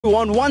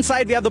On one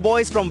side, we have the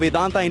boys from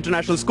Vedanta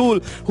International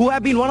School, who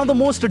have been one of the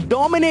most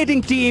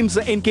dominating teams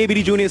in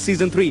KBD Junior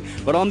Season 3.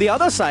 But on the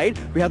other side,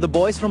 we have the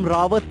boys from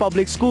Rawat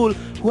Public School,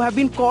 who have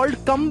been called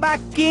comeback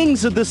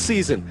kings this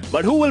season.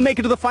 But who will make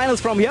it to the finals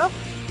from here?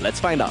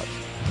 Let's find out.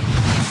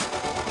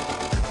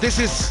 This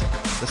is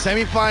the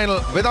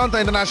semi-final. Vedanta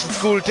International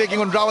School taking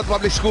on Rawat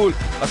Public School.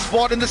 A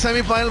spot in the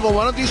semi-final for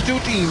one of these two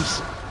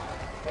teams.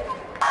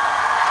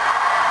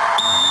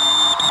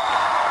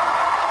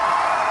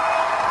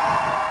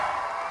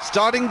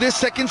 Starting this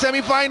second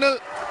semi-final,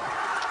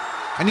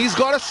 and he's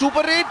got a Super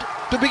 8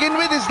 to begin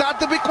with. Is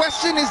that the big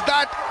question? Is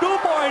that 2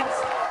 points?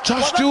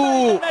 Just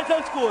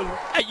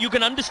 2. You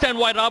can understand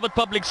why Rawat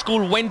Public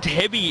School went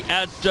heavy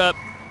at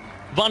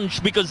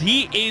Vansh, because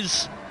he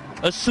is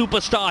a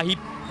superstar. He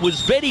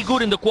was very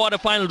good in the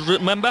quarterfinals,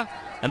 remember?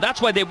 And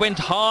that's why they went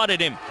hard at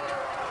him,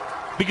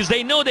 because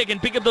they know they can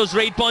pick up those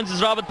 8 points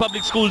as Rawat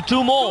Public School.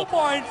 2 more. 2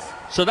 points.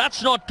 So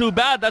that's not too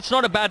bad. That's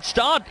not a bad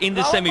start in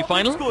this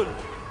semi-final.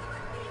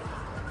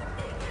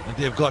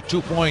 They've got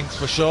 2 points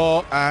for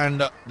sure,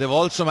 and they've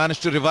also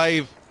managed to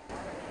revive.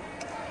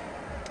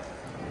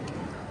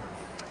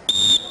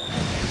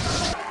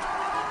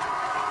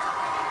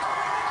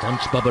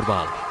 Vansh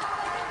Babarwal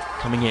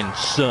coming in,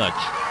 surge.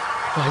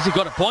 Oh, has he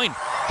got a point?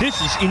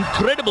 This is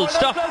incredible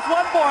stuff.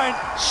 1 point.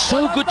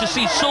 So good to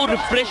see, so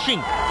refreshing.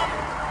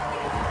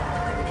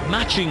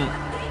 Matching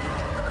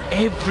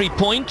every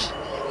point,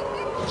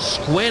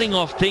 squaring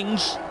off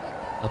things.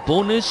 A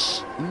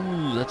bonus.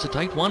 Ooh, that's a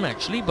tight one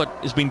actually, but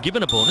has been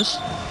given a bonus.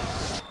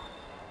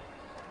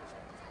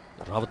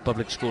 Rawat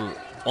Public School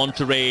on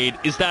to raid.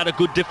 Is that a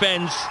good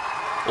defense?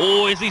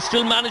 Oh, has he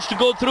still managed to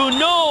go through?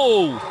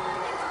 No!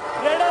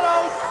 Raider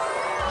out.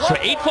 So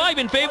 8-5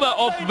 in favor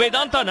of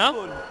Vedanta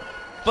now.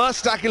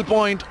 First tackle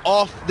point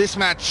of this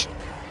match,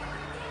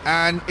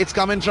 and it's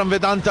coming from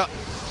Vedanta.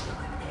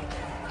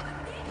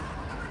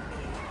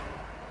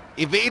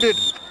 Evaded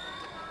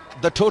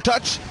the toe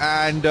touch,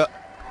 and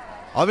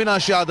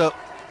Avinash Yadav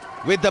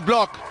with the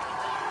block,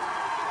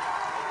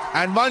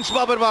 and Vansh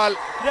Babarwal.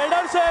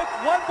 Raider safe,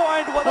 1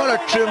 point. What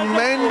a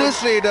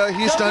tremendous raider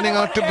he's turning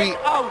out to be.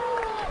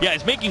 Yeah,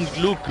 it's making it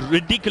look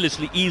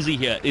ridiculously easy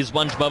here, is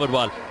Vansh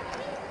Babarwal.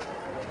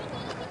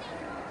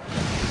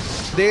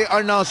 They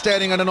are now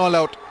staring at an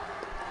all-out.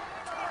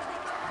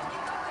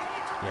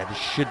 Yeah, this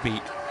should be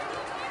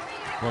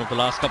one of the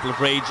last couple of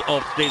raids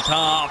of this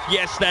half.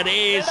 Yes, that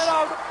is.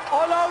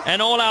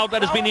 An all-out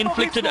that has been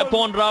inflicted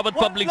upon Rawat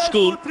Public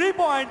School. 3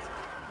 points.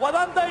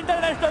 Vadanta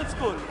International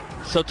School.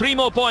 So 3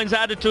 more points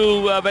added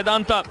to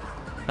Vedanta.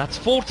 That's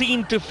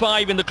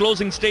 14-5 in the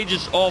closing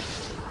stages of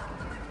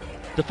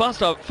the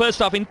first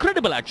half.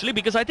 Incredible actually,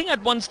 because I think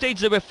at one stage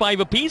there were 5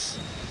 apiece.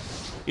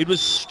 It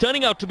was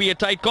turning out to be a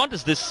tight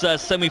contest, this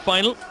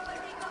semi-final,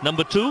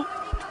 number 2.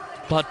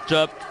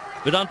 But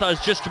Vedanta is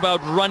just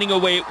about running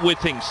away with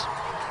things.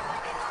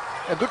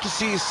 Yeah, good to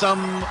see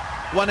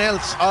someone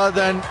else other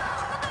than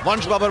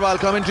Vansh Babarwal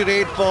coming to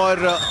raid for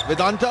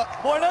Vedanta.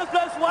 Bonus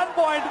plus 1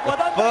 point.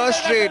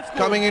 First raid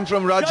coming in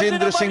from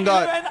Rajendra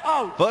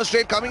Singhar. First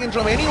raid coming in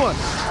from anyone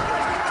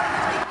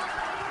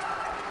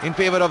in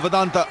favor of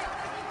Vedanta.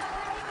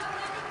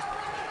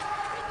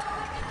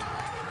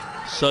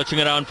 Searching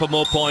around for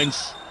more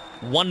points.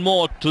 1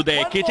 more to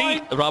their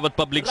kitty, Rawat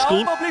Public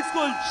School.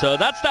 So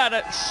that's that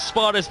as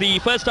far as the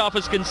first half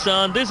is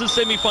concerned. This is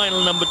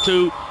semi-final number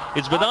 2.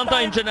 It's Vedanta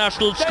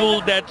International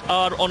School that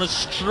are on a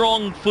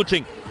strong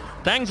footing.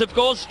 Thanks, of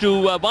course, to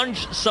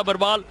Vansh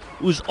Babarwal,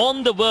 who's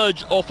on the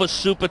verge of a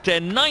Super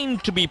 10, 9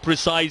 to be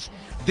precise.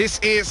 This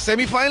is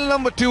semi-final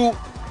number 2,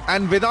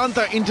 and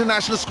Vedanta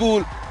International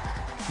School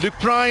look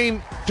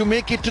prime to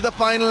make it to the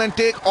final and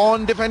take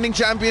on defending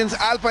champions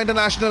Alpha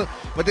International,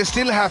 but they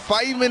still have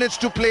 5 minutes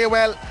to play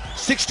well.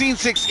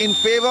 16-6 in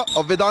favor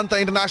of Vedanta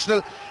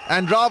International,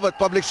 and Rawat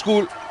Public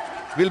School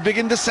will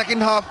begin the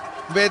second half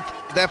with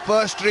their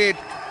first raid,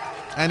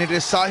 and it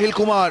is Sahil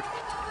Kumar.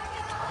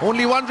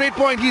 Only 1 raid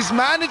point. He's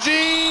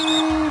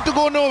managing to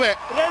go nowhere.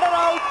 Raider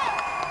out.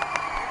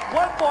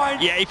 1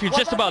 point. Yeah, if you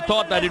just about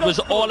thought that it was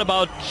all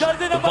about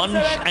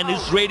Vansh and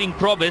his raiding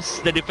prowess,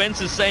 the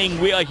defense is saying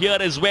we are here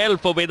as well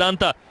for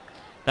Vedanta.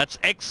 That's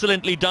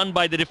excellently done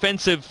by the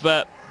defensive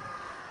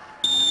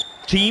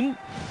team.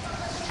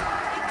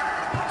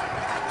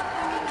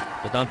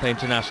 Vedanta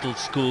International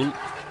School,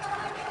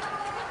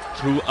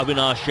 through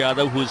Avinash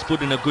Yadav, who has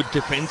put in a good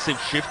defensive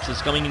shift,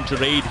 is coming into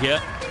raid here.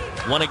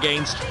 1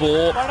 against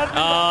 4.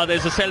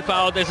 There's a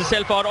self-out. There's a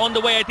self-out on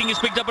the way. I think he's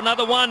picked up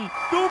another one.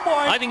 2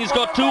 points. I think he's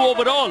got 2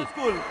 overall.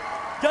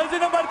 Jersey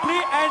number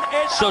 3 and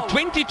 8. So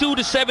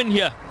 22-7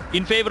 here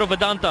in favor of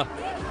Vedanta.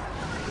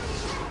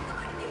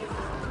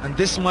 And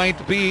this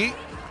might be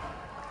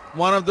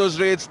one of those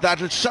raids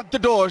that will shut the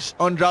doors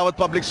on Rawat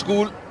Public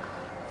School.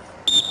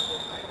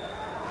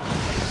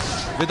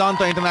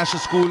 Vedanta International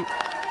School,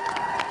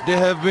 they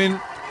have been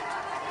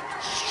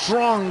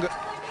strong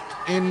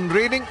in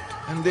raiding,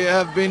 and they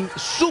have been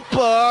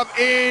superb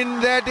in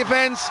their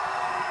defense.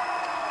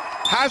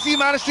 Has he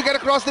managed to get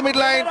across the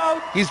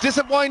midline? He's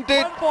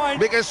disappointed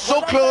because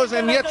so close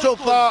and yet so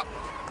far.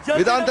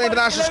 Jersey Vedanta number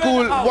International 11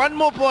 School, out. one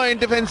more point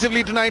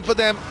defensively tonight for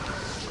them.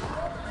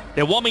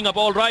 They're warming up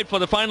all right for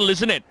the final,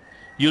 isn't it?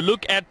 You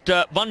look at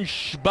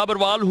Vansh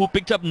Babarwal, who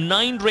picked up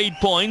 9 raid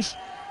points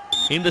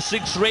in the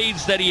 6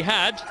 raids that he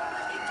had.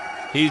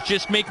 He's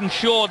just making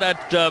sure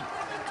that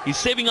he's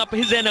saving up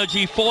his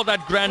energy for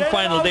that grand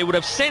final. They would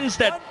have sensed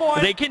that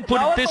they can put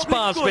Rawat this Public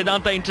past School.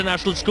 Vedanta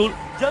International School.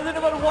 Jersey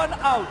number 1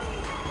 out.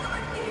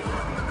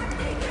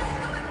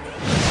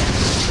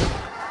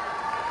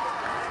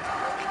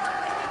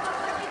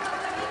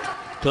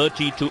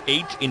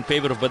 (30-8) in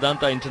favor of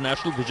Vedanta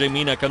International. Vijay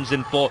Meena comes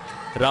in for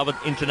Rawat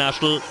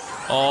International.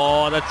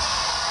 Oh, that's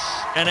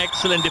an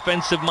excellent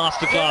defensive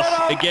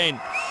masterclass again.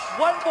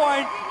 1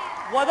 point.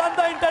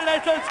 Vadanta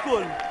International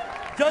School.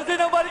 Jersey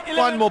number 11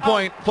 One more out.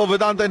 point for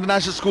Vedanta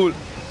International School.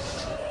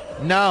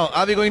 Now,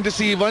 are we going to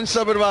see Vansh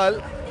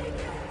Babarwal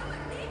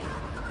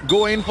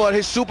go in for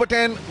his Super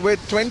 10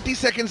 with 20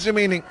 seconds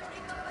remaining?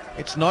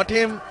 It's not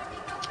him.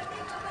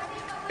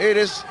 It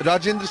is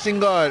Rajendra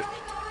Singar.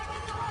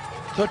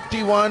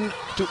 31-8,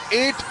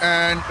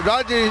 and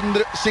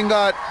Rajendra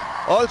Singar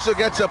also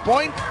gets a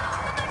point.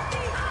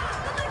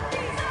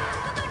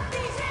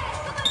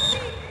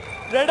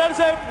 Raiders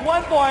have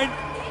 1 point.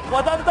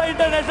 Vadanta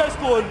International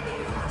School.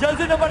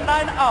 Jersey number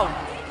 9 out.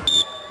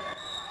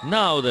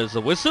 Now there's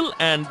a whistle,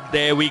 and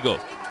there we go.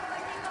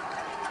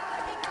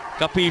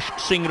 Kapish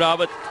Singh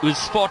Rawat,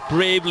 who's fought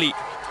bravely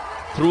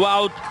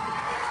throughout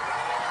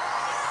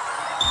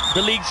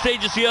the league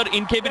stages here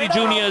in Kabaddi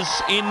Juniors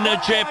in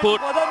Jaipur,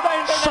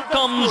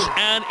 succumbs,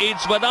 and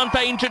it's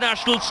Vadanta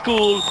International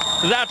School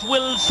that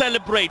will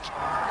celebrate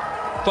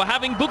for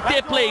having booked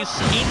their place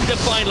in the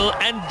final,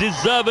 and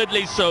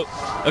deservedly so.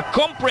 A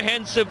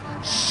comprehensive,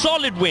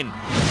 solid win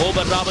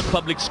over Rawat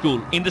Public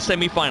School in the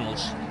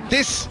semi-finals.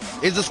 This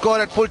is the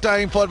score at full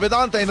time for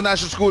Vedanta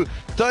International School.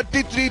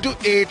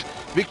 33-8,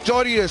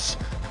 victorious,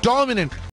 dominant.